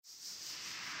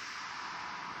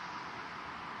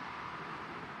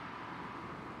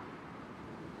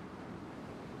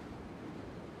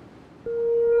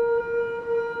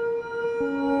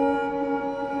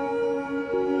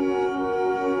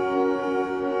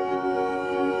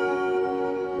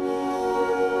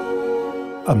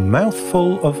A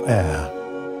Mouthful of Air,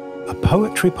 a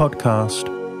poetry podcast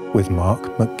with Mark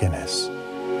McGuinness.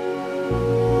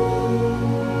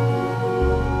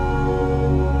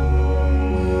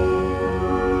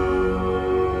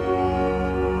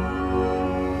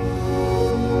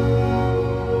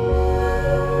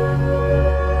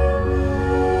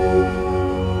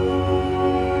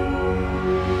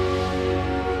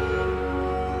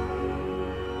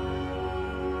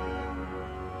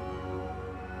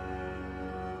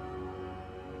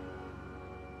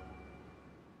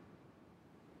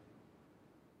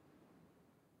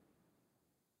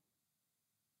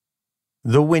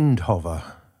 The Windhover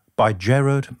by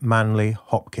Gerard Manley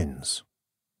Hopkins.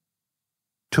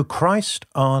 To Christ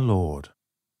our Lord.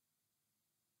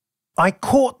 I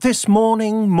caught this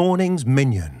morning's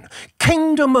minion,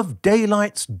 kingdom of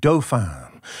daylight's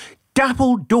dauphin,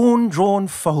 dappled dawn-drawn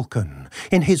falcon,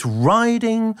 in his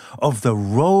riding of the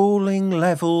rolling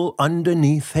level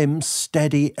underneath him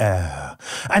steady air,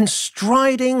 and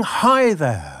striding high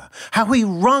there, how he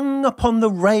rung upon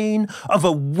the rein of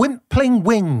a wimpling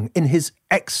wing in his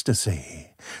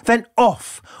ecstasy. Then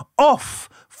off,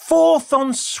 forth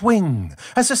on swing,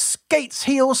 as a skate's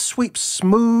heel sweeps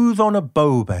smooth on a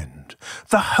bow bend.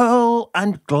 The hurl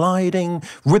and gliding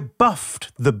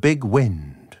rebuffed the big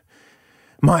wind.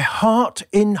 My heart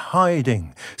in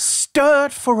hiding,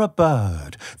 stirred for a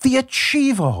bird, the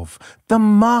achieve of, the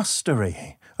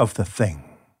mastery of the thing.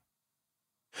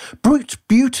 Brute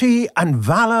beauty and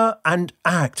valour and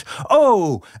act,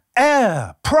 oh,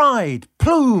 air, pride,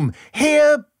 plume,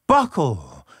 here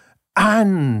buckle,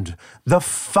 and the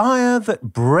fire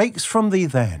that breaks from thee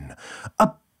then,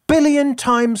 a billion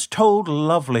times told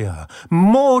lovelier,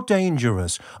 more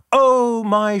dangerous, oh,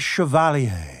 my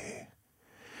chevalier.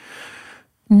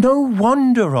 No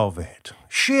wonder of it,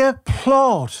 sheer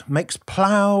plod makes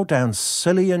plough down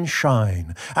Scillian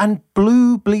shine, and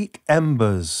blue bleak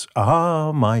embers,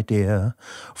 ah, my dear,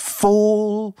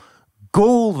 fall,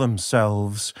 gall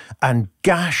themselves, and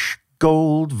gash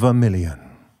gold vermilion.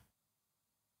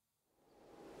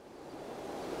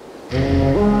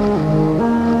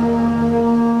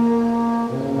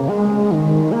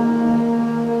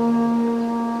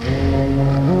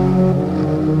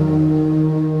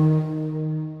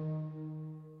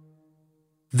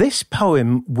 This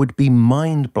poem would be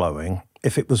mind-blowing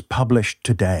if it was published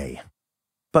today.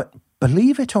 But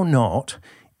believe it or not,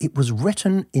 it was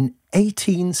written in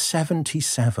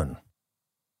 1877.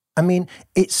 I mean,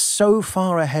 it's so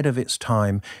far ahead of its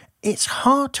time, it's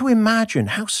hard to imagine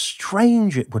how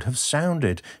strange it would have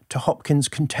sounded to Hopkins'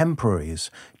 contemporaries,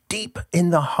 deep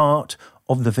in the heart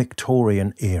of the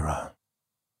Victorian era.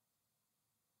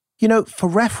 You know, for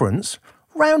reference,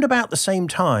 round about the same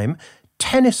time,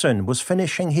 Tennyson was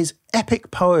finishing his epic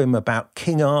poem about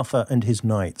King Arthur and his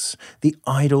knights, the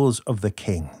idols of the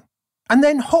king. And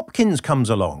then Hopkins comes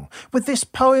along with this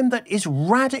poem that is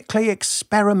radically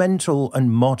experimental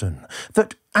and modern,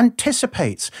 that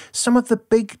anticipates some of the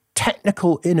big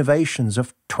technical innovations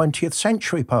of 20th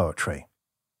century poetry.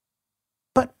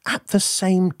 But at the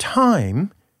same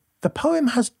time, the poem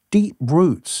has deep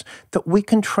roots that we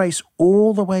can trace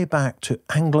all the way back to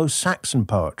Anglo-Saxon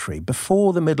poetry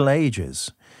before the Middle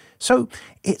Ages. So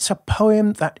it's a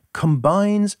poem that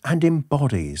combines and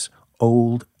embodies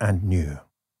old and new.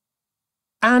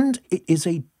 And it is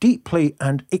a deeply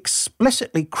and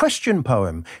explicitly Christian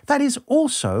poem that is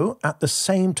also, at the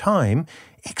same time,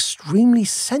 extremely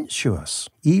sensuous,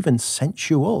 even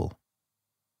sensual.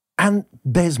 And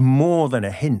there's more than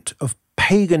a hint of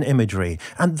pagan imagery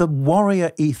and the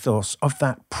warrior ethos of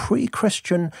that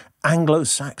pre-Christian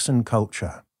Anglo-Saxon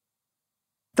culture.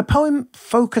 The poem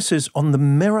focuses on the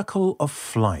miracle of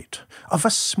flight, of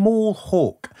a small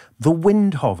hawk, the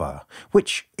Windhover,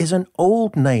 which is an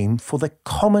old name for the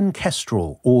common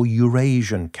kestrel or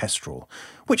Eurasian kestrel,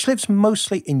 which lives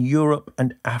mostly in Europe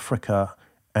and Africa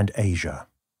and Asia.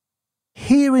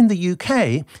 Here in the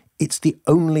UK, it's the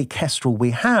only kestrel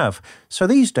we have, so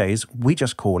these days we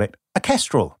just call it a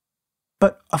kestrel.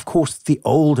 But of course the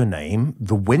older name,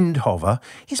 the Windhover,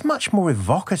 is much more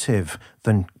evocative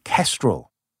than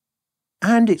kestrel.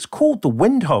 And it's called the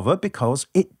Windhover because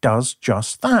it does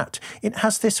just that. It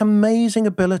has this amazing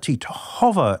ability to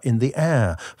hover in the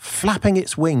air, flapping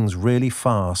its wings really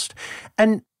fast.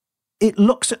 And it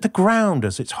looks at the ground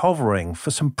as it's hovering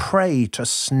for some prey to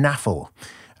snaffle.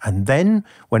 And then,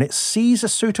 when it sees a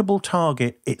suitable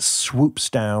target, it swoops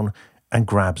down and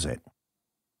grabs it.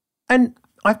 And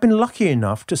I've been lucky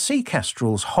enough to see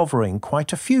kestrels hovering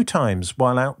quite a few times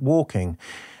while out walking,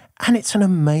 and it's an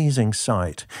amazing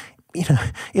sight. You know,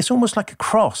 it's almost like a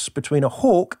cross between a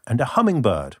hawk and a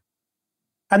hummingbird.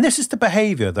 And this is the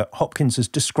behaviour that Hopkins is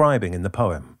describing in the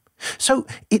poem. So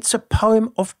it's a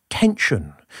poem of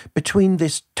tension between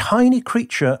this tiny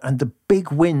creature and the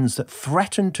big winds that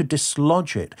threaten to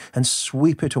dislodge it and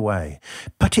sweep it away.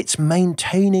 But it's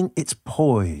maintaining its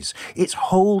poise, it's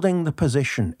holding the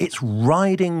position, it's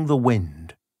riding the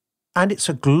wind. And it's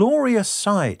a glorious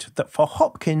sight that for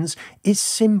Hopkins is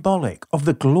symbolic of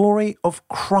the glory of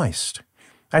Christ.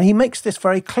 And he makes this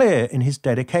very clear in his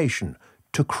dedication,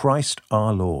 to Christ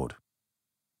our Lord.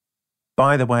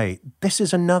 By the way, this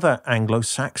is another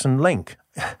Anglo-Saxon link.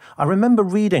 I remember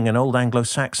reading an old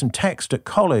Anglo-Saxon text at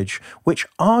college which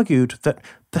argued that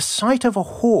the sight of a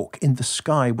hawk in the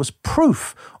sky was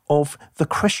proof of the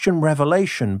Christian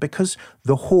revelation because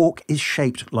the hawk is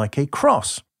shaped like a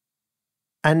cross.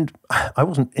 And I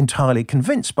wasn't entirely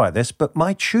convinced by this, but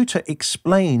my tutor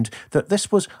explained that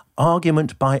this was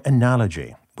argument by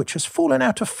analogy, which has fallen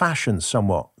out of fashion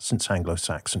somewhat since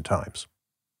Anglo-Saxon times.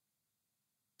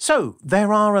 So,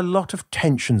 there are a lot of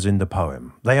tensions in the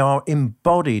poem. They are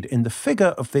embodied in the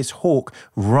figure of this hawk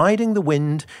riding the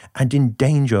wind and in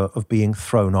danger of being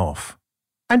thrown off.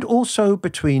 And also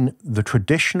between the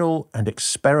traditional and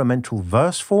experimental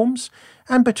verse forms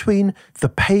and between the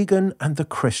pagan and the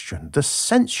Christian, the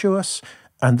sensuous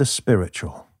and the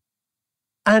spiritual.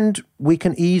 And we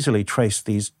can easily trace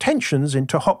these tensions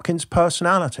into Hopkins'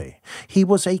 personality. He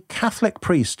was a Catholic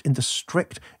priest in the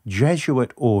strict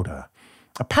Jesuit order.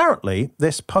 Apparently,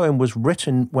 this poem was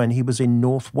written when he was in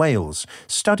North Wales,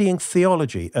 studying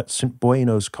theology at St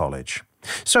Bueno's College.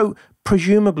 So,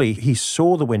 presumably, he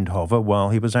saw the Windhover while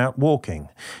he was out walking.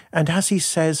 And as he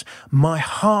says, "My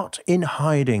heart in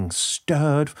hiding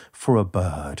stirred for a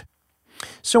bird."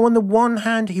 So on the one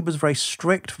hand, he was very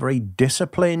strict, very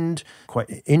disciplined,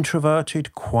 quite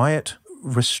introverted, quiet,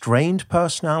 restrained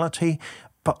personality.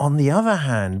 But on the other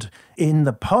hand, in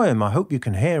the poem, I hope you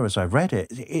can hear as I read it,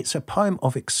 it's a poem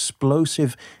of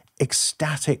explosive,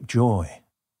 ecstatic joy.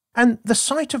 And the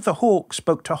sight of the hawk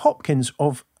spoke to Hopkins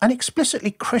of an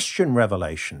explicitly Christian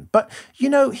revelation. But,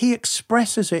 he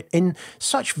expresses it in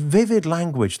such vivid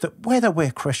language that whether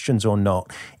we're Christians or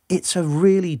not, it's a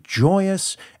really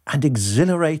joyous and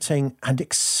exhilarating and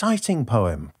exciting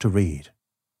poem to read.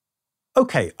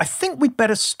 Okay, I think we'd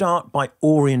better start by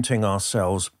orienting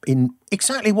ourselves in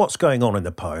exactly what's going on in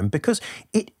the poem, because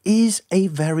it is a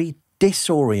very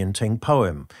disorienting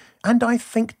poem, and I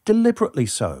think deliberately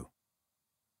so.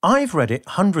 I've read it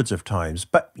hundreds of times,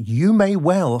 but you may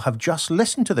well have just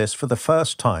listened to this for the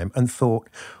first time and thought,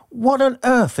 what on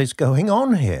earth is going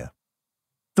on here?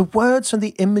 The words and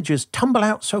the images tumble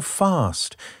out so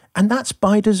fast, and that's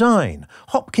by design.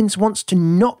 Hopkins wants to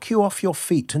knock you off your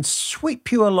feet and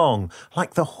sweep you along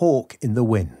like the hawk in the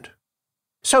wind.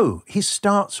 So he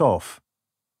starts off,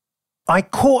 "I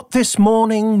caught this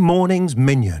morning's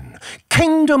minion,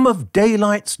 kingdom of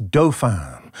daylight's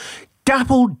dauphin,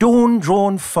 dappled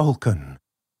dawn-drawn falcon."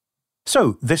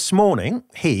 So this morning,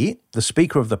 he, the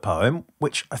speaker of the poem,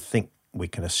 which I think we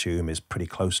can assume is pretty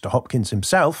close to Hopkins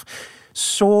himself,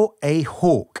 saw a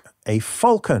hawk, a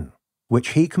falcon, which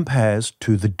he compares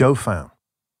to the dauphin.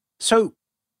 So,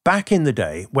 back in the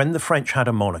day, when the French had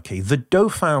a monarchy, the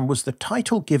dauphin was the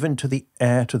title given to the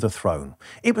heir to the throne.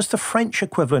 It was the French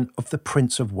equivalent of the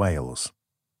Prince of Wales.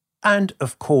 And,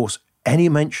 of course, any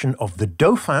mention of the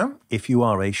dauphin, if you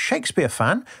are a Shakespeare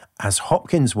fan, as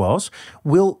Hopkins was,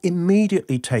 will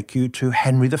immediately take you to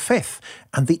Henry V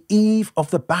and the eve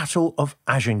of the Battle of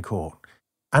Agincourt.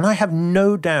 And I have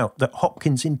no doubt that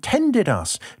Hopkins intended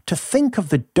us to think of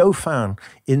the dauphin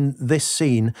in this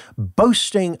scene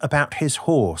boasting about his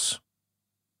horse.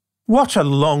 "What a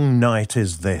long night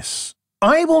is this!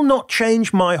 I will not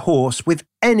change my horse with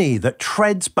any that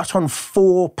treads but on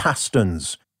 4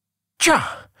 pasterns. Tcha!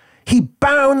 He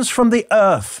bounds from the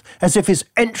earth as if his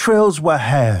entrails were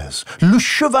hairs. Le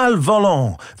cheval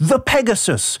volant, the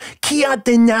Pegasus, qui a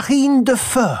des narines de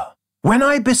feu. When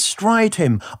I bestride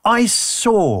him, I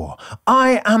soar.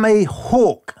 I am a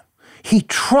hawk. He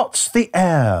trots the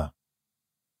air."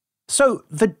 So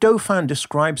the Dauphin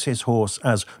describes his horse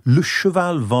as le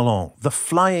cheval volant, the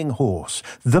flying horse,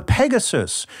 the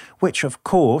Pegasus, which of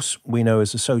course we know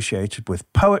is associated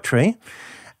with poetry,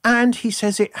 and he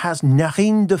says it has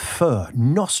narines de feu,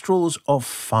 nostrils of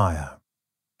fire.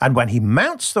 And when he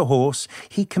mounts the horse,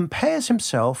 he compares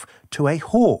himself to a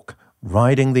hawk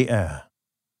riding the air.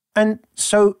 And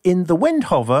so in the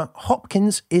Windhover,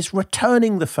 Hopkins is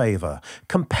returning the favour,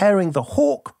 comparing the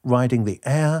hawk riding the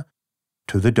air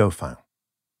to the dauphin.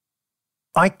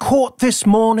 "I caught this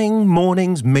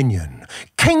morning's minion,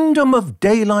 kingdom of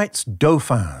daylight's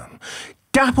dauphin,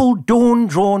 dappled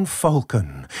dawn-drawn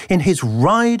falcon, in his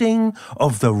riding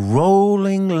of the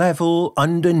rolling level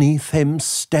underneath him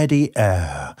steady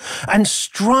air, and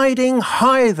striding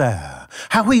high there,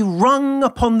 how he rung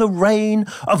upon the rein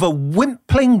of a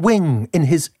wimpling wing in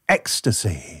his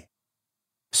ecstasy.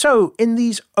 So, in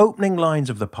these opening lines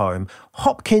of the poem,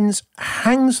 Hopkins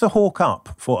hangs the hawk up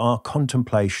for our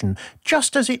contemplation,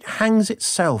 just as it hangs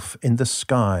itself in the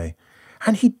sky.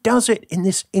 And he does it in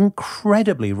this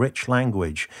incredibly rich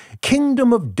language.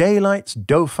 Kingdom of daylight's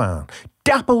dauphin,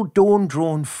 dappled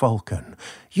dawn-drawn falcon.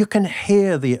 You can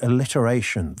hear the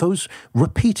alliteration, those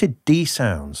repeated D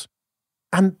sounds.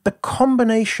 And the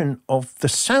combination of the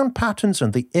sound patterns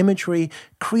and the imagery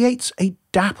creates a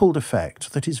dappled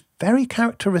effect that is very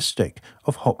characteristic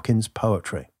of Hopkins'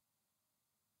 poetry.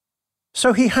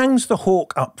 So he hangs the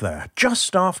hawk up there,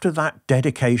 just after that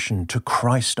dedication to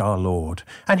Christ our Lord,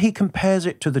 and he compares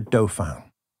it to the Dauphin.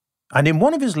 And in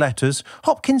one of his letters,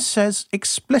 Hopkins says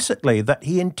explicitly that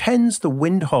he intends the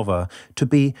Windhover to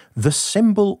be the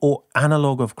symbol or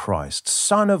analogue of Christ,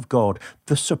 Son of God,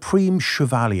 the supreme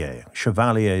chevalier.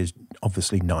 Chevalier is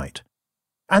obviously knight.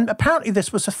 And apparently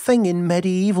this was a thing in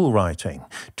medieval writing,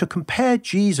 to compare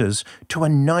Jesus to a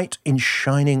knight in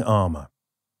shining armour.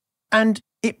 And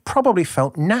it probably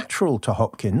felt natural to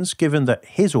Hopkins, given that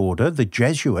his order, the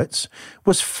Jesuits,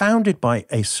 was founded by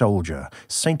a soldier,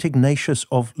 St. Ignatius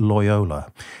of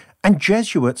Loyola, and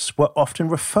Jesuits were often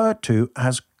referred to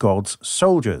as God's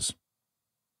soldiers.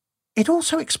 It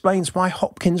also explains why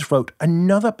Hopkins wrote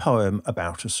another poem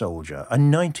about a soldier, a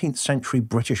 19th century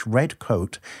British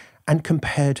redcoat, and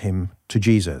compared him to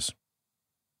Jesus.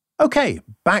 Okay,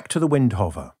 back to the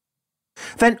Windhover.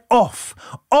 Then off,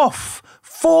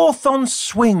 forth on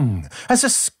swing, as a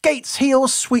skate's heel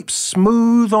sweeps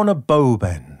smooth on a bow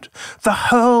bend, the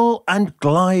hurl and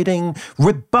gliding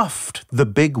rebuffed the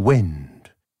big wind.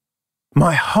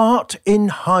 My heart in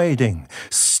hiding,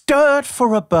 stirred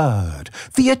for a bird,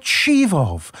 the achieve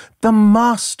of, the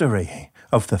mastery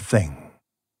of the thing.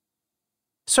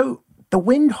 So the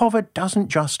Windhover doesn't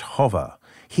just hover,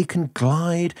 he can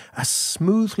glide as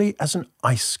smoothly as an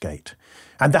ice skate,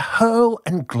 and the hurl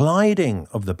and gliding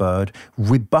of the bird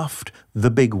rebuffed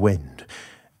the big wind.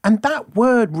 And that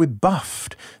word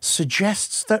rebuffed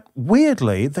suggests that,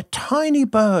 weirdly, the tiny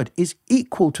bird is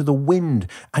equal to the wind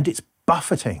and its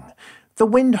buffeting. The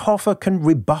Windhover can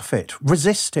rebuff it,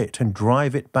 resist it, and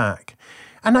drive it back.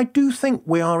 And I do think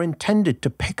we are intended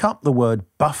to pick up the word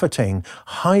buffeting,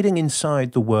 hiding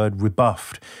inside the word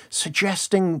rebuffed,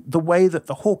 suggesting the way that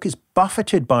the hawk is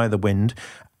buffeted by the wind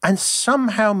and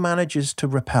somehow manages to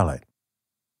repel it.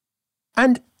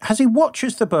 And as he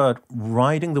watches the bird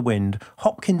riding the wind,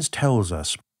 Hopkins tells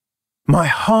us, my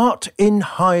heart in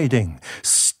hiding,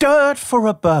 stirred for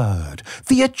a bird,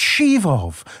 the achieve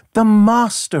of, the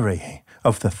mastery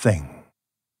of the thing.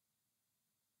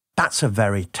 That's a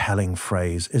very telling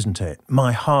phrase, isn't it?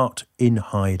 My heart in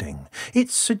hiding. It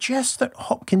suggests that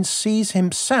Hopkins sees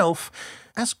himself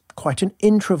as quite an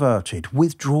introverted,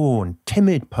 withdrawn,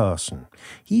 timid person.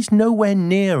 He's nowhere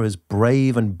near as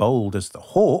brave and bold as the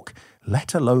hawk,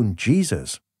 let alone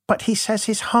Jesus. But he says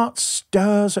his heart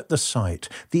stirs at the sight,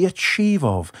 the achieve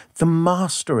of, the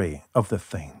mastery of the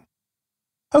thing.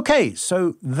 Okay,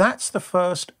 so that's the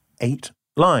first 8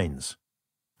 lines.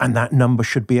 And that number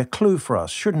should be a clue for us,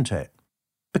 shouldn't it?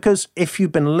 Because if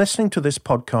you've been listening to this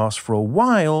podcast for a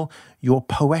while, your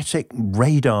poetic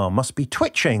radar must be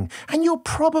twitching, and you're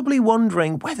probably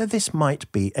wondering whether this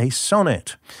might be a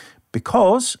sonnet.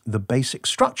 Because the basic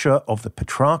structure of the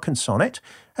Petrarchan sonnet,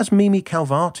 as Mimi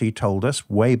Calvati told us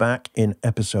way back in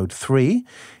episode 3,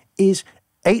 is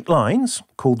 8 lines,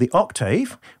 called the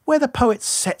octave, where the poet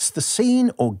sets the scene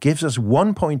or gives us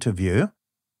one point of view,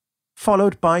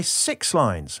 followed by 6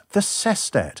 lines, the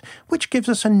sestet, which gives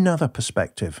us another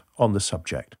perspective on the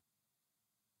subject.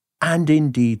 And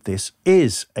indeed this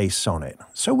is a sonnet,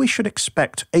 so we should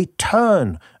expect a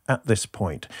turn at this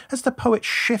point, as the poet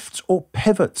shifts or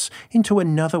pivots into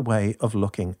another way of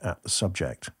looking at the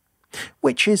subject,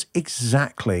 which is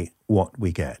exactly what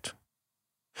we get.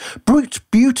 Brute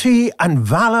beauty and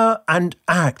valour and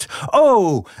act,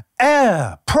 oh,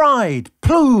 air, pride,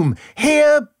 plume,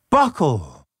 here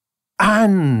buckle.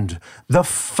 And the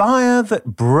fire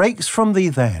that breaks from thee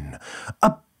then,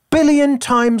 1,000,000,000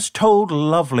 times told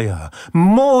lovelier,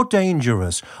 more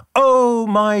dangerous, oh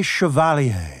my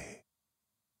chevalier.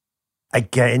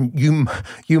 Again,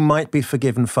 you might be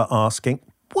forgiven for asking,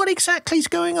 what exactly is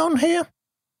going on here?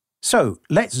 So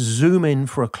let's zoom in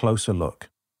for a closer look.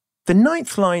 The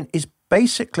 9th line is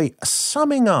basically a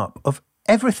summing up of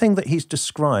everything that he's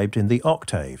described in the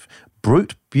octave.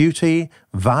 Brute beauty,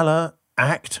 valour,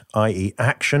 act, i.e.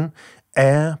 action,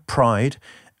 air, pride,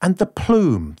 and the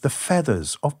plume, the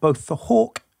feathers of both the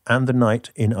hawk and the knight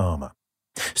in armour.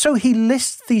 So he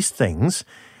lists these things,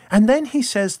 and then he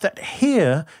says that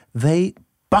here they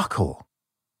buckle.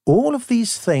 All of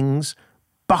these things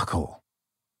buckle.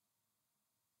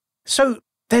 So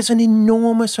there's an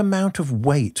enormous amount of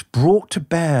weight brought to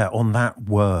bear on that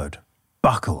word,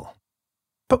 buckle.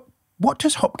 But what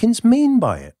does Hopkins mean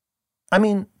by it? I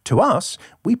mean, to us,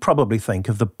 we probably think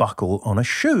of the buckle on a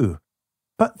shoe.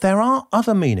 But there are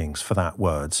other meanings for that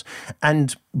word.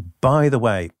 And by the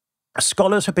way,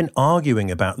 scholars have been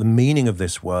arguing about the meaning of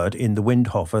this word in the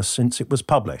Windhover since it was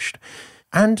published.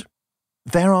 And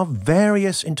there are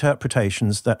various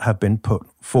interpretations that have been put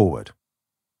forward.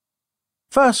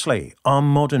 Firstly, our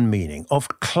modern meaning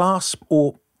of clasp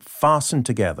or fasten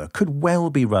together could well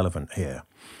be relevant here,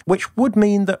 which would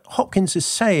mean that Hopkins is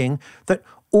saying that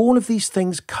all of these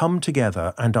things come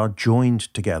together and are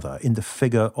joined together in the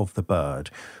figure of the bird,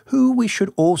 who we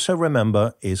should also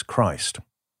remember is Christ.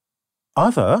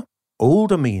 Other,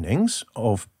 older meanings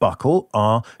of buckle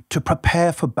are to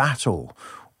prepare for battle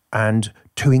and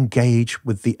to engage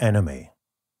with the enemy.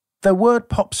 The word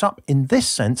pops up in this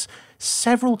sense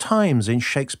several times in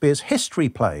Shakespeare's history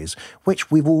plays,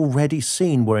 which we've already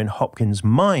seen were in Hopkins'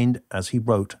 mind as he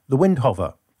wrote The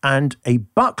Windhover. And a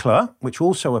buckler, which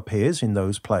also appears in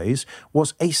those plays,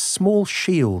 was a small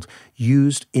shield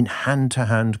used in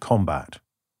hand-to-hand combat.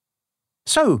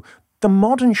 So, the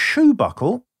modern shoe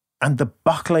buckle and the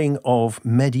buckling of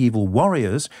medieval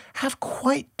warriors have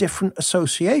quite different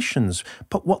associations,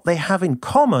 but what they have in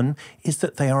common is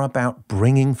that they are about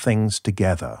bringing things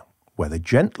together, whether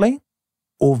gently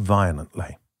or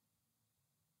violently.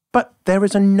 But there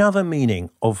is another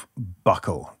meaning of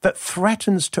buckle that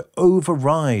threatens to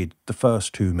override the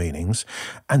first two meanings,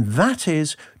 and that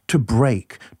is to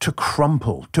break, to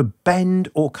crumple, to bend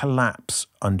or collapse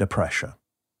under pressure,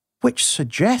 which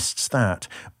suggests that,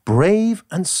 brave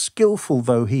and skillful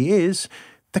though he is,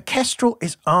 the kestrel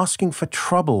is asking for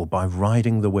trouble by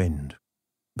riding the wind,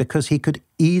 because he could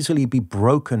easily be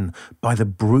broken by the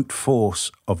brute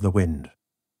force of the wind.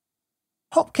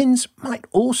 Hopkins might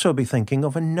also be thinking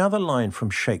of another line from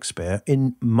Shakespeare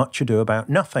in Much Ado About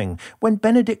Nothing, when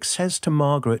Benedict says to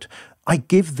Margaret, "I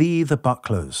give thee the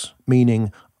bucklers,"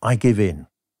 meaning I give in,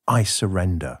 I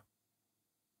surrender.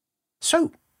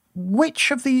 So,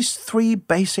 which of these three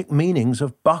basic meanings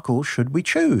of buckle should we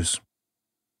choose?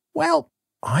 Well,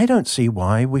 I don't see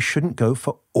why we shouldn't go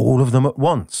for all of them at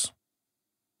once.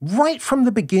 Right from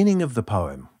the beginning of the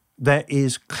poem, there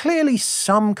is clearly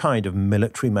some kind of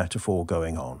military metaphor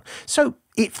going on, so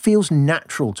it feels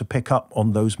natural to pick up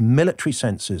on those military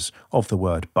senses of the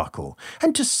word buckle,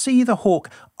 and to see the hawk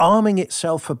arming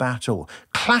itself for battle,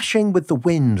 clashing with the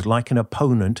wind like an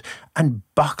opponent, and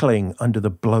buckling under the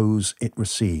blows it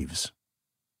receives.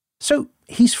 So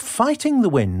he's fighting the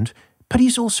wind, but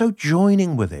he's also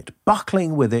joining with it,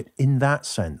 buckling with it in that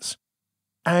sense.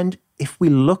 And if we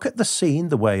look at the scene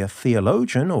the way a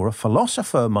theologian or a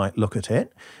philosopher might look at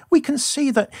it, we can see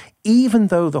that even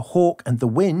though the hawk and the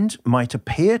wind might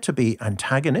appear to be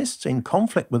antagonists in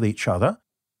conflict with each other,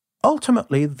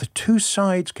 ultimately the two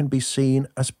sides can be seen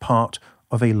as part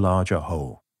of a larger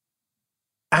whole.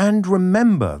 And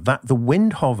remember that the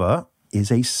Windhover is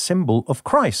a symbol of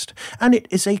Christ, and it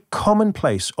is a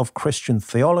commonplace of Christian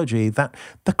theology that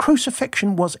the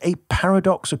crucifixion was a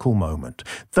paradoxical moment,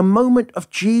 the moment of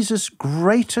Jesus'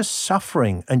 greatest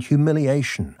suffering and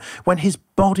humiliation, when his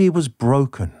body was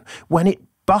broken, when it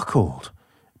buckled,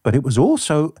 but it was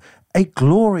also a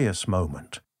glorious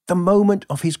moment, the moment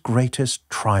of his greatest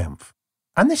triumph.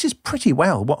 And this is pretty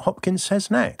well what Hopkins says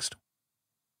next.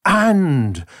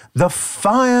 And the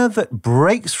fire that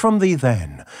breaks from thee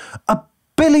then, a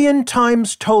billion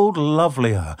times told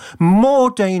lovelier, more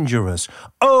dangerous,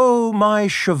 O my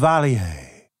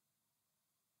chevalier.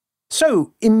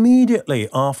 So immediately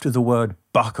after the word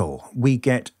buckle, we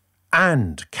get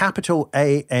and, capital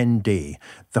A-N-D,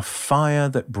 the fire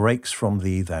that breaks from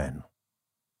thee then.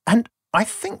 And I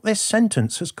think this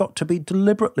sentence has got to be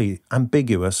deliberately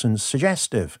ambiguous and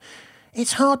suggestive.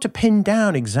 It's hard to pin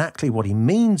down exactly what he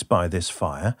means by this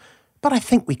fire, but I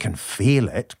think we can feel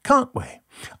it, can't we?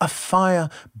 A fire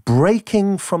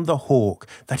breaking from the hawk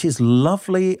that is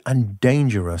lovely and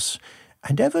dangerous,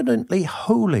 and evidently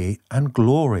holy and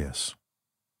glorious.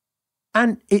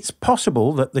 And it's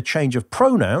possible that the change of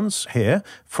pronouns here,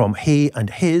 from he and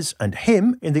his and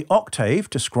him in the octave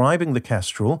describing the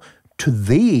kestrel, to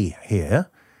thee here,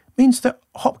 means that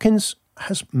Hopkins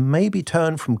has maybe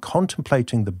turned from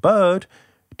contemplating the bird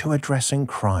to addressing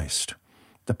Christ.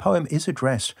 The poem is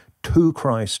addressed to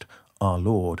Christ, our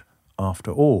Lord,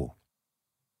 after all.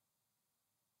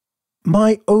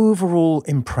 My overall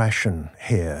impression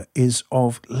here is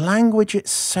of language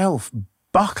itself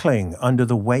buckling under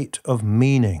the weight of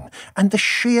meaning and the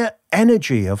sheer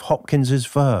energy of Hopkins's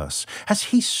verse as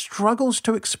he struggles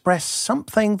to express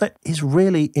something that is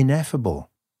really ineffable,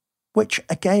 which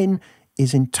again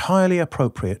is entirely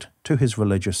appropriate to his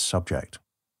religious subject.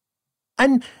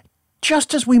 And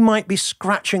just as we might be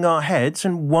scratching our heads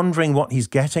and wondering what he's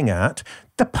getting at,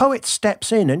 the poet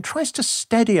steps in and tries to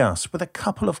steady us with a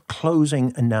couple of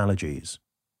closing analogies.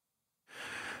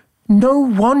 No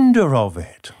wonder of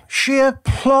it, sheer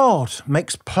plod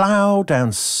makes plough down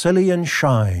Scillian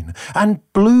shine, and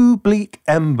blue bleak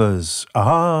embers,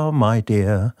 my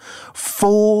dear,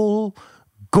 fall,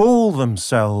 gall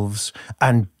themselves,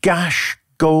 and gash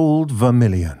gold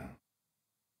vermilion.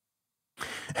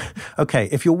 Okay,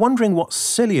 if you're wondering what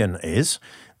Scillian is,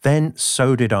 then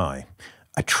so did I.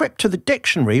 A trip to the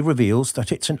dictionary reveals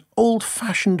that it's an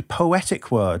old-fashioned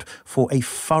poetic word for a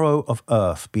furrow of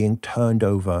earth being turned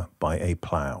over by a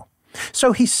plough.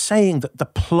 So he's saying that the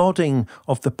plodding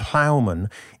of the ploughman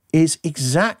is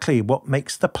exactly what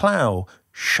makes the plough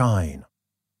shine.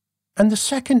 And the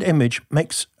second image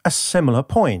makes a similar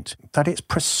point, that it's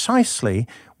precisely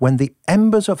when the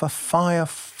embers of a fire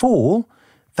fall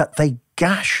that they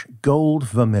gash gold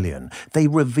vermilion. They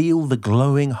reveal the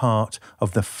glowing heart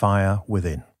of the fire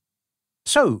within.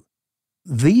 So,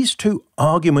 these two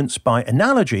arguments by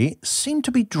analogy seem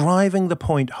to be driving the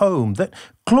point home that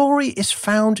glory is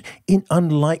found in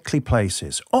unlikely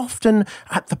places, often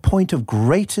at the point of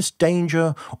greatest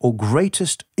danger or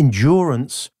greatest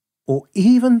endurance, or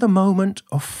even the moment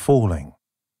of falling.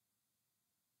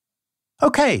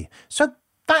 Okay, so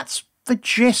that's the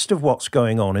gist of what's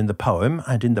going on in the poem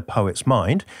and in the poet's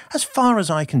mind, as far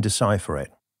as I can decipher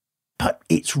it. But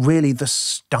it's really the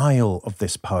style of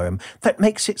this poem that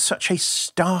makes it such a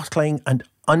startling and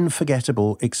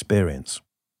unforgettable experience.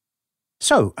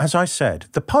 So, as I said,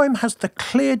 the poem has the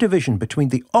clear division between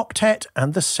the octet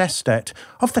and the sestet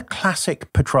of the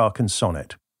classic Petrarchan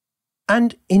sonnet.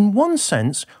 And in one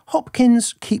sense,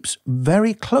 Hopkins keeps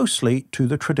very closely to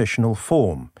the traditional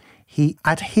form. He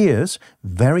adheres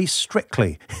very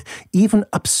strictly, even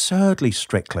absurdly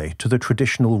strictly, to the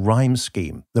traditional rhyme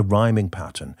scheme, the rhyming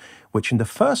pattern, which in the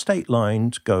first 8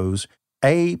 lines goes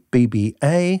A, B, B,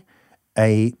 A,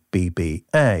 B, B,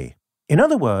 A. In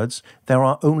other words, there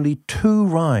are only 2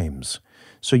 rhymes.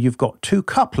 So you've got 2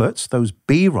 couplets, those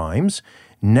B rhymes,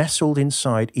 nestled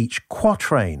inside each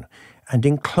quatrain, and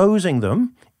enclosing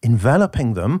them,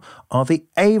 enveloping them, are the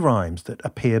A rhymes that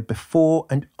appear before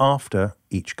and after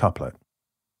each couplet.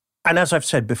 And as I've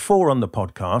said before on the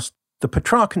podcast, the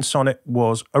Petrarchan sonnet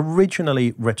was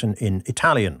originally written in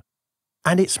Italian,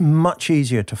 and it's much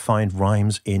easier to find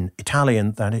rhymes in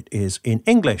Italian than it is in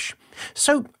English.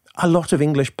 So a lot of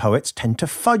English poets tend to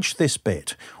fudge this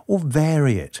bit or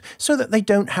vary it so that they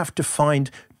don't have to find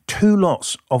 2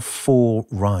 lots of 4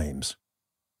 rhymes.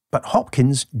 But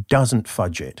Hopkins doesn't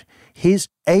fudge it. His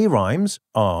A rhymes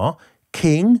are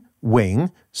king,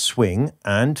 wing, swing,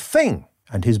 and thing.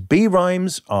 And his B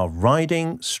rhymes are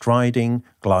riding, striding,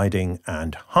 gliding,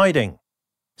 and hiding.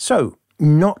 So,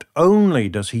 not only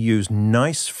does he use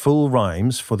nice full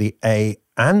rhymes for the A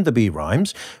and the B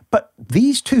rhymes, but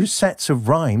these 2 sets of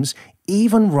rhymes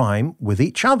even rhyme with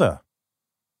each other.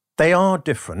 They are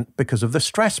different because of the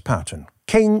stress pattern.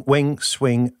 King, wing,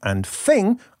 swing, and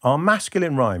thing are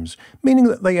masculine rhymes, meaning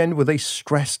that they end with a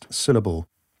stressed syllable.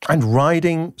 And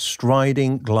riding,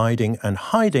 striding, gliding, and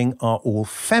hiding are all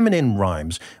feminine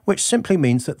rhymes, which simply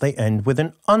means that they end with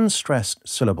an unstressed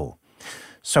syllable.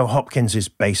 So Hopkins is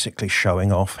basically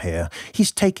showing off here.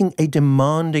 He's taking a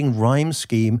demanding rhyme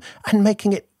scheme and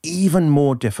making it even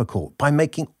more difficult by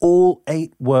making all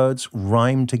 8 words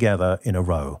rhyme together in a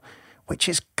row, which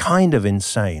is kind of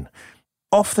insane.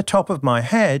 Off the top of my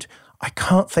head, I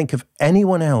can't think of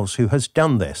anyone else who has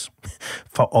done this,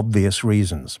 for obvious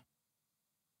reasons.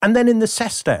 And then in the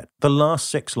sestet, the last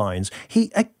 6 lines,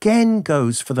 he again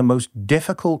goes for the most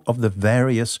difficult of the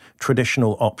various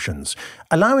traditional options,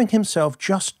 allowing himself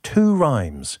just 2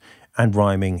 rhymes, and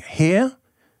rhyming here,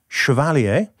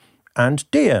 chevalier, and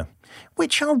dear,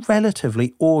 which are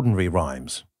relatively ordinary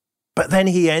rhymes. But then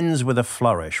he ends with a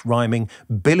flourish, rhyming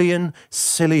billion,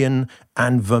 Scillian,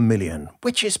 and vermilion,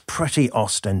 which is pretty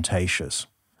ostentatious.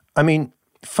 I mean,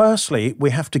 firstly,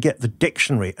 we have to get the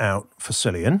dictionary out for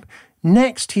Scillian.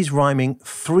 Next, he's rhyming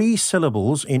 3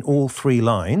 syllables in all 3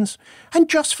 lines. And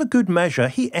just for good measure,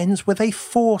 he ends with a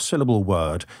 4-syllable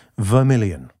word,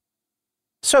 vermilion.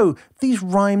 So these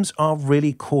rhymes are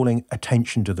really calling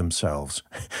attention to themselves.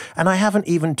 And I haven't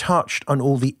even touched on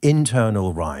all the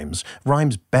internal rhymes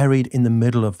buried in the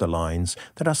middle of the lines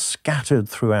that are scattered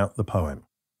throughout the poem.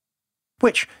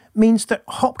 Which means that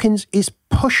Hopkins is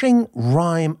pushing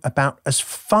rhyme about as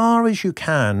far as you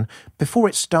can before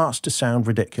it starts to sound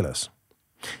ridiculous.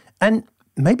 And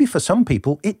maybe for some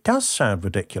people it does sound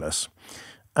ridiculous.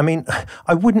 I mean,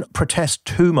 I wouldn't protest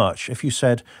too much if you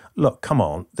said, look, come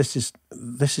on, this is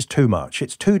too much.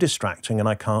 It's too distracting and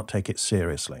I can't take it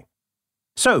seriously.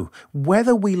 So,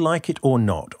 whether we like it or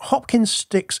not, Hopkins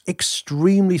sticks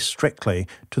extremely strictly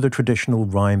to the traditional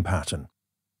rhyme pattern.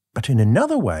 But in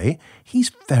another way,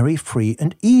 he's very free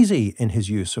and easy in his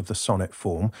use of the sonnet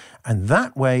form, and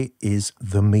that way is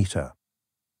the meter.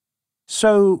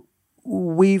 So,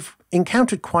 we've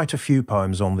encountered quite a few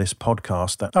poems on this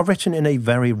podcast that are written in a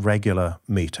very regular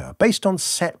meter, based on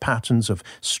set patterns of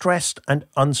stressed and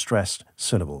unstressed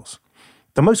syllables.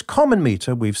 The most common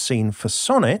meter we've seen for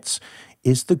sonnets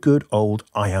is the good old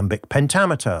iambic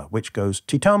pentameter, which goes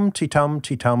ti-tum, ti-tum,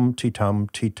 ti-tum, ti-tum,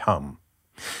 ti-tum.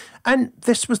 And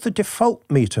this was the default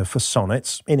meter for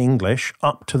sonnets in English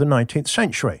up to the 19th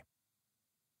century.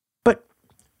 But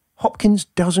Hopkins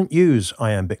doesn't use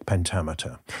iambic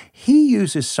pentameter. He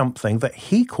uses something that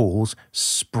he calls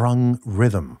sprung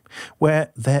rhythm,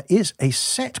 where there is a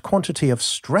set quantity of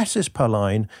stresses per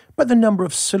line, but the number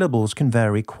of syllables can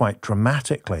vary quite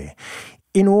dramatically,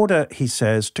 in order, he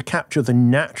says, to capture the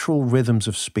natural rhythms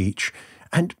of speech,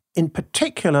 and in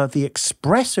particular the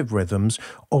expressive rhythms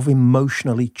of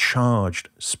emotionally charged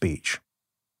speech.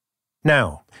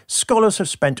 Now, scholars have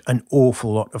spent an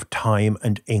awful lot of time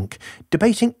and ink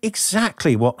debating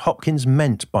exactly what Hopkins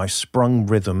meant by sprung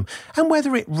rhythm and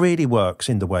whether it really works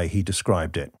in the way he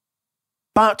described it.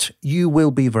 But you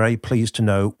will be very pleased to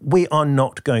know we are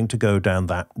not going to go down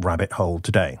that rabbit hole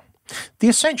today. The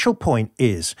essential point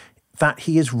is that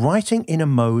he is writing in a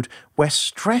mode where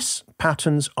stress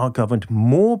patterns are governed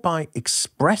more by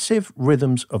expressive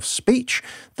rhythms of speech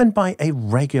than by a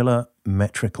regular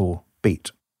metrical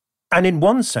beat. And in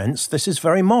one sense, this is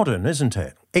very modern, isn't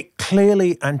it? It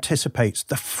clearly anticipates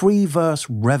the free verse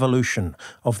revolution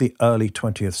of the early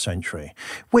 20th century,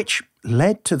 which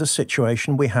led to the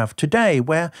situation we have today,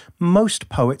 where most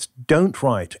poets don't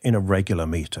write in a regular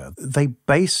meter. They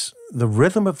base the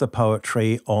rhythm of the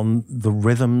poetry on the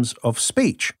rhythms of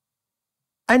speech.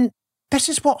 And this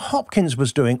is what Hopkins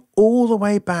was doing all the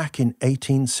way back in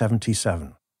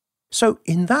 1877. So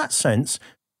in that sense,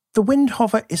 The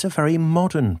Windhover is a very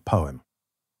modern poem.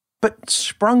 But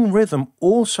sprung rhythm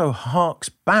also harks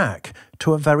back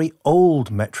to a very old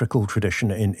metrical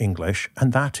tradition in English,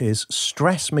 and that is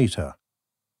stress meter,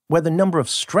 where the number of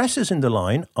stresses in the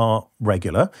line are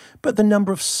regular, but the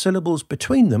number of syllables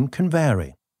between them can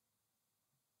vary.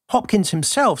 Hopkins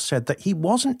himself said that he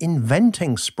wasn't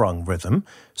inventing sprung rhythm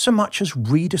so much as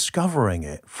rediscovering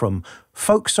it from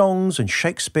folk songs and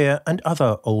Shakespeare and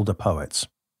other older poets.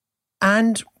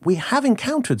 And we have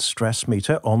encountered stress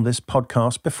meter on this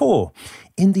podcast before,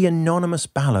 in the anonymous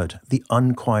ballad, The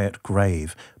Unquiet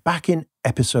Grave, back in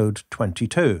episode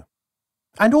 22.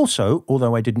 And also,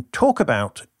 although I didn't talk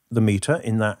about the meter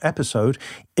in that episode,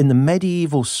 in the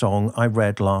medieval song I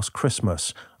read last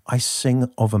Christmas, I Sing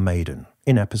of a Maiden,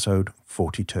 in episode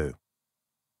 42.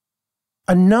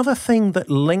 Another thing that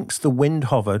links the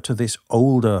Windhover to this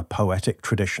older poetic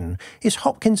tradition is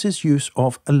Hopkins's use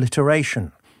of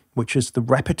alliteration, which is the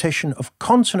repetition of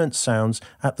consonant sounds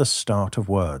at the start of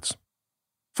words.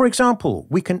 For example,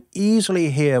 we can easily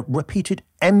hear repeated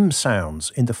M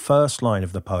sounds in the first line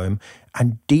of the poem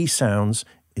and D sounds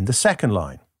in the second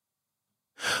line.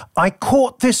 I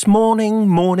caught this morning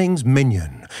morning's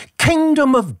minion,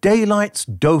 kingdom of daylight's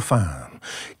dauphin,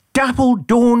 dappled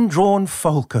dawn-drawn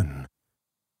falcon.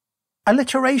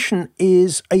 Alliteration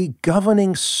is a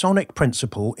governing sonic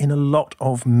principle in a lot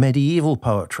of medieval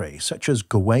poetry, such as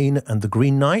Gawain and the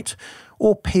Green Knight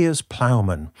or Piers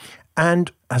Plowman.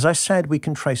 And as I said, we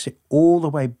can trace it all the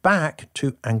way back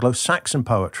to Anglo-Saxon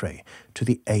poetry, to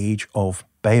the age of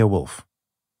Beowulf.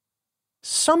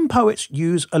 Some poets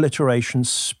use alliteration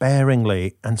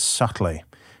sparingly and subtly,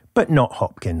 but not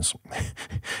Hopkins.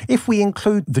 If we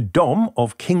include the dom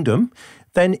of kingdom,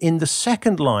 then in the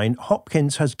second line,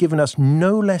 Hopkins has given us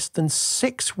no less than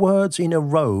 6 words in a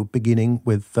row beginning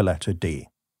with the letter D.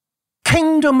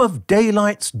 Kingdom of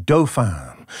daylight's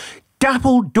dauphin,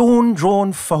 dappled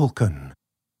dawn-drawn falcon.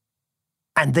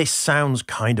 And this sounds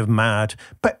kind of mad,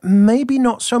 but maybe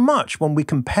not so much when we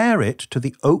compare it to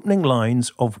the opening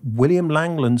lines of William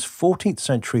Langland's 14th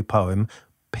century poem,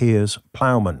 Piers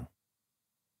Plowman.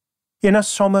 In a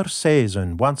summer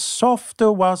season, once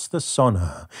softer was the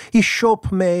sunna, he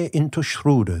shop me into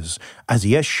shrouders, as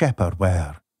ye a shepherd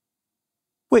were.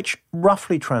 Which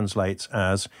roughly translates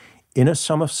as, in a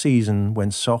summer season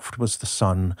when soft was the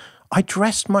sun, I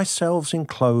dressed myself in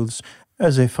clothes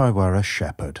as if I were a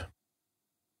shepherd.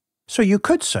 So you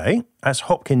could say, as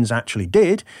Hopkins actually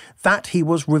did, that he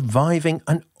was reviving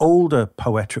an older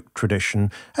poetic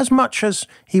tradition as much as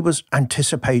he was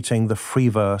anticipating the free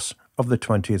verse of the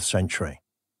 20th century.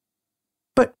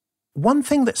 But one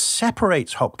thing that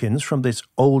separates Hopkins from this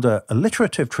older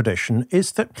alliterative tradition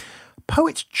is that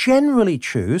poets generally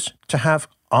choose to have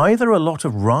either a lot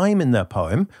of rhyme in their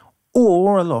poem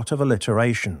or a lot of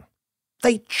alliteration.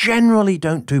 They generally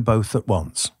don't do both at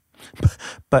once.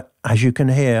 But as you can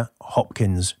hear,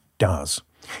 Hopkins does.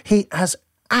 He has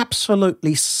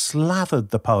absolutely slathered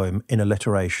the poem in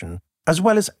alliteration, as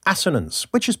well as assonance,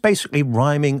 which is basically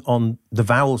rhyming on the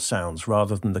vowel sounds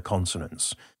rather than the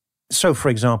consonants. So, for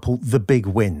example, the big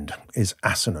wind is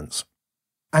assonance.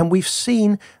 And we've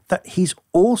seen that he's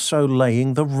also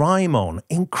laying the rhyme on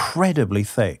incredibly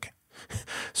thick.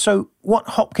 So what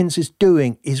Hopkins is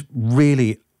doing is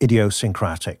really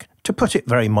idiosyncratic, to put it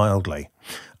very mildly.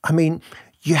 I mean,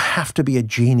 you have to be a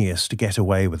genius to get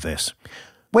away with this,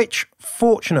 which,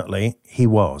 fortunately, he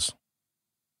was.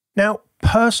 Now,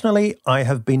 personally, I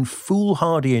have been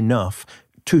foolhardy enough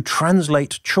to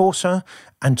translate Chaucer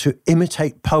and to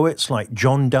imitate poets like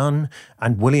John Donne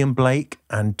and William Blake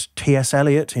and T.S.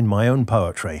 Eliot in my own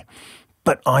poetry.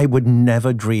 But I would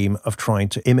never dream of trying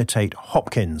to imitate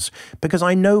Hopkins, because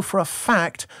I know for a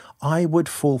fact I would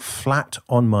fall flat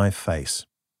on my face.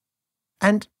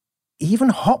 And even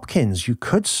Hopkins, you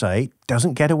could say,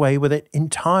 doesn't get away with it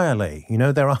entirely. You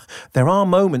know, there are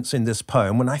moments in this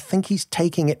poem when I think he's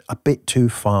taking it a bit too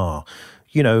far.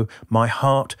 You know, my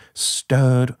heart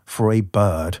stirred for a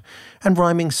bird, and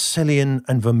rhyming Cillian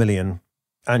and vermilion,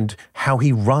 and how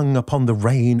he rung upon the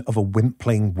rein of a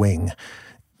wimpling wing,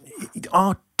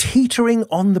 are teetering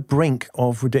on the brink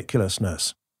of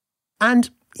ridiculousness.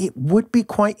 And it would be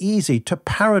quite easy to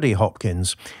parody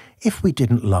Hopkins if we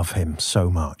didn't love him so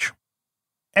much.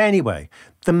 Anyway,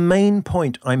 the main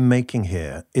point I'm making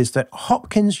here is that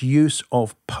Hopkins' use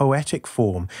of poetic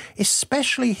form,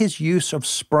 especially his use of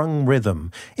sprung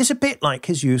rhythm, is a bit like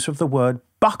his use of the word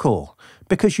buckle,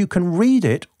 because you can read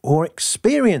it or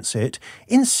experience it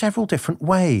in several different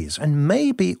ways, and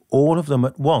maybe all of them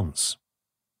at once.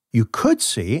 You could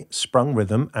see sprung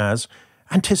rhythm as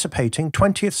anticipating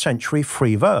 20th century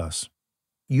free verse.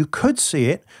 You could see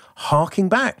it harking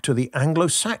back to the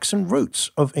Anglo-Saxon roots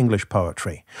of English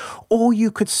poetry. Or you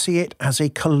could see it as a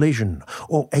collision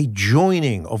or a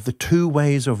joining of the two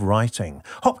ways of writing.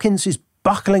 Hopkins is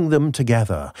buckling them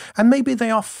together, and maybe they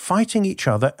are fighting each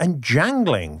other and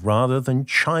jangling rather than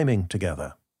chiming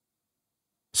together.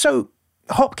 So,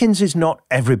 Hopkins is not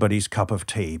everybody's cup of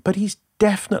tea, but he's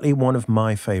definitely one of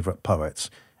my favourite poets.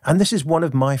 And this is one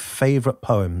of my favourite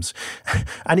poems.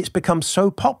 And it's become so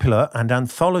popular and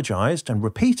anthologised and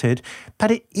repeated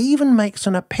that it even makes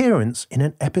an appearance in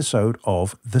an episode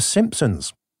of The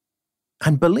Simpsons.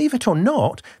 And believe it or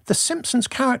not, the Simpsons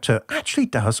character actually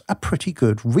does a pretty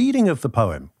good reading of the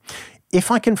poem. If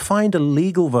I can find a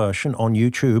legal version on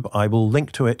YouTube, I will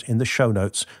link to it in the show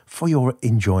notes for your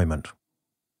enjoyment.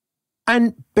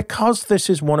 And because this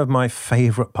is one of my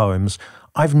favourite poems,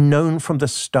 I've known from the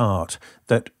start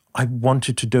that I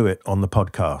wanted to do it on the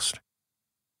podcast.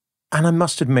 And I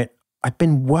must admit, I've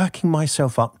been working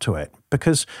myself up to it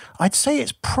because I'd say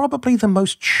it's probably the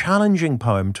most challenging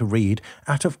poem to read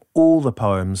out of all the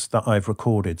poems that I've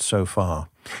recorded so far.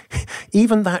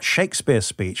 Even that Shakespeare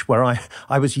speech where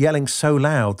I was yelling so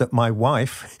loud that my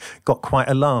wife got quite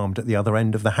alarmed at the other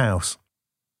end of the house.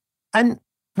 And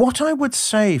what I would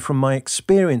say from my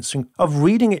experience of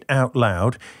reading it out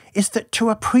loud is that to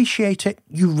appreciate it,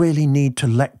 you really need to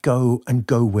let go and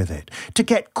go with it, to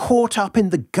get caught up in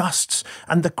the gusts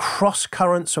and the cross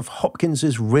currents of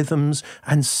Hopkins's rhythms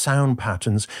and sound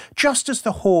patterns, just as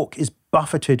the hawk is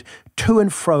buffeted to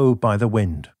and fro by the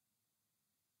wind.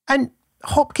 And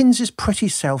Hopkins is pretty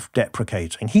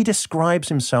self-deprecating. He describes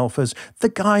himself as the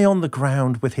guy on the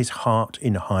ground with his heart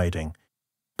in hiding.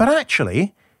 But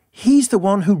actually, he's the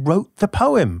one who wrote the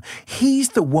poem. He's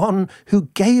the one who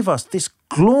gave us this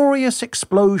glorious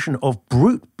explosion of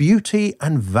brute beauty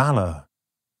and valour.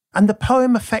 And the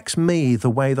poem affects me the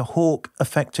way the hawk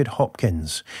affected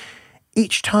Hopkins.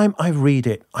 Each time I read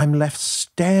it, I'm left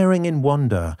staring in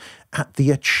wonder at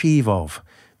the achieve of,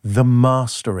 the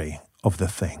mastery of the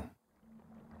thing.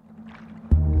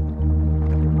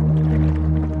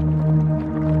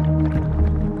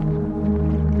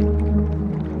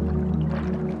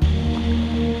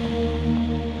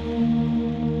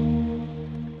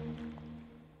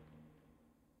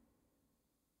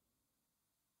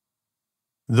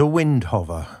 The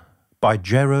Windhover by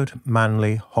Gerard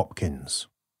Manley Hopkins.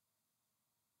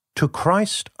 To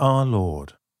Christ our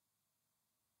Lord.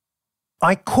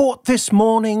 I caught this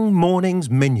morning's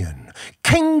minion,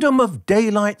 kingdom of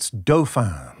daylight's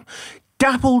dauphin,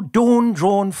 dappled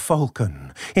dawn-drawn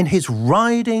falcon, in his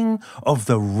riding of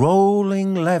the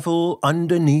rolling level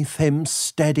underneath him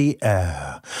steady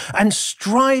air, and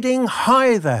striding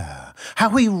high there,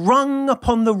 how he rung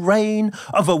upon the rein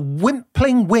of a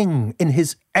wimpling wing in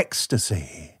his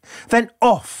ecstasy. Then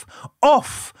off,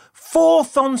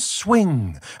 forth on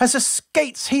swing, as a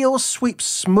skate's heel sweeps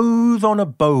smooth on a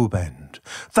bow bend,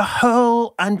 the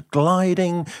hurl and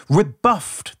gliding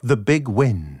rebuffed the big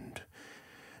wind.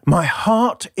 My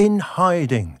heart in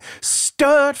hiding,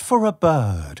 stirred for a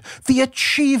bird, the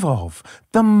achieve of,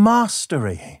 the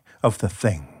mastery of the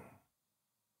thing.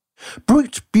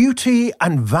 Brute beauty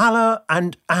and valour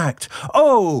and act,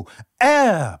 oh,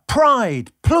 air,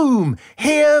 pride, plume,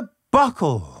 here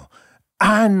buckle,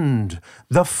 and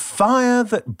the fire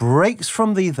that breaks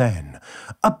from thee then,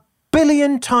 a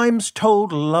billion times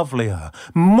told lovelier,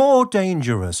 more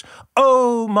dangerous,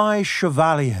 oh, my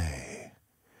chevalier.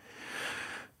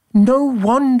 No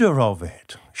wonder of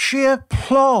it, sheer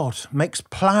plot makes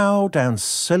plough down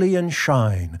Scillian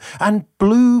shine, and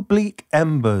blue bleak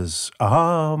embers,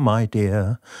 ah, my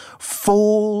dear,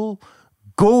 fall,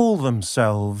 gall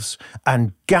themselves,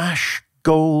 and gash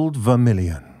gold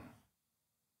vermilion.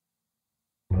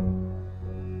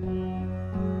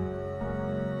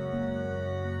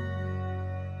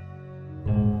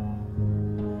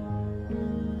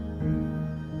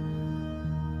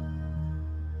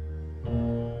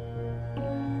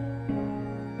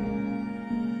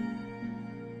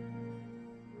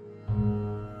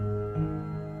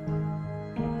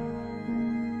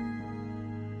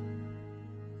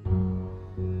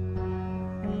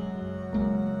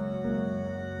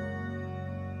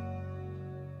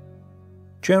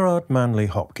 Gerard Manley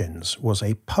Hopkins was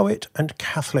a poet and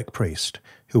Catholic priest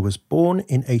who was born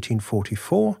in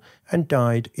 1844 and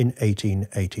died in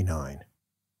 1889.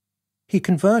 He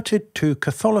converted to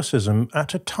Catholicism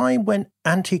at a time when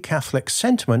anti-Catholic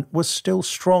sentiment was still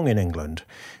strong in England,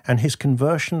 and his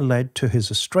conversion led to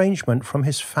his estrangement from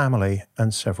his family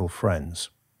and several friends.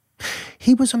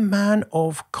 He was a man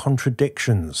of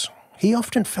contradictions. He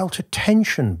often felt a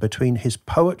tension between his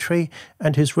poetry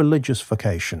and his religious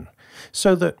vocation,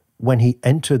 so that when he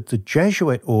entered the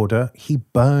Jesuit order, he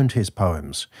burned his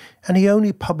poems, and he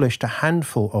only published a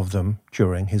handful of them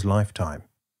during his lifetime.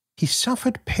 He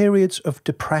suffered periods of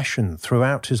depression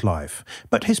throughout his life,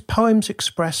 but his poems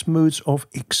express moods of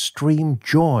extreme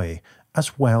joy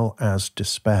as well as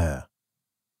despair.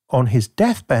 On his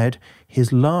deathbed,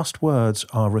 his last words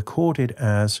are recorded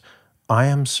as, "I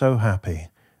am so happy,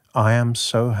 I am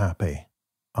so happy,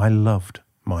 I loved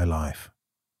my life."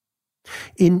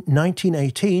 In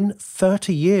 1918,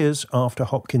 30 years after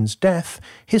Hopkins' death,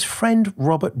 his friend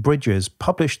Robert Bridges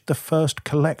published the first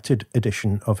collected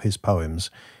edition of his poems,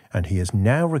 and he is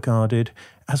now regarded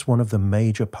as one of the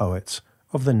major poets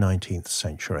of the 19th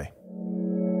century.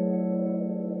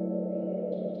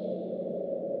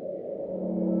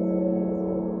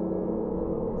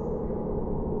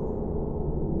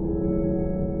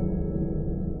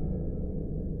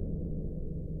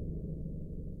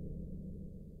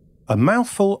 A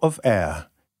Mouthful of Air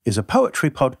is a poetry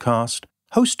podcast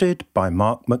hosted by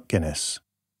Mark McGuinness.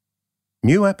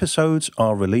 New episodes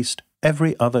are released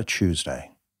every other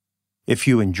Tuesday. If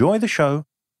you enjoy the show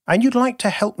and you'd like to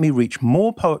help me reach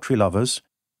more poetry lovers,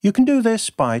 you can do this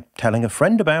by telling a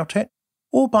friend about it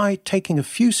or by taking a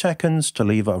few seconds to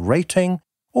leave a rating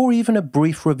or even a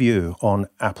brief review on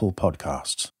Apple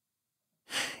Podcasts.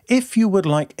 If you would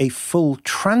like a full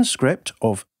transcript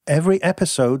of every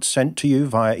episode sent to you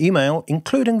via email,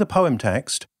 including the poem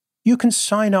text, you can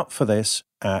sign up for this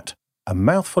at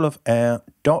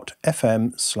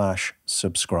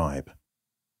amouthfulofair.fm/subscribe.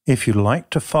 If you'd like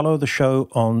to follow the show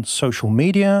on social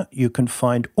media, you can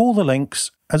find all the links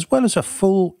as well as a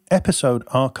full episode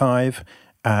archive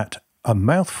at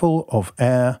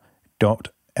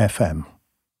amouthfulofair.fm.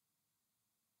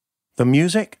 The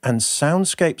music and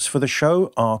soundscapes for the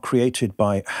show are created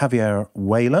by Javier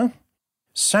Whaler.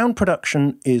 Sound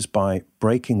production is by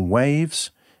Breaking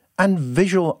Waves, and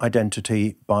visual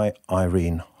identity by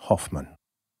Irene Hoffman.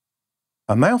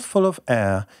 A Mouthful of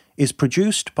Air is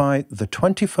produced by the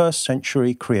 21st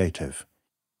Century Creative,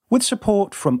 with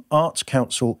support from Arts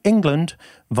Council England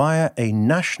via a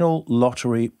National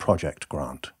Lottery Project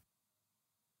grant.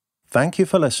 Thank you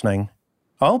for listening.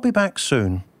 I'll be back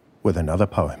soon with another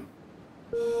poem.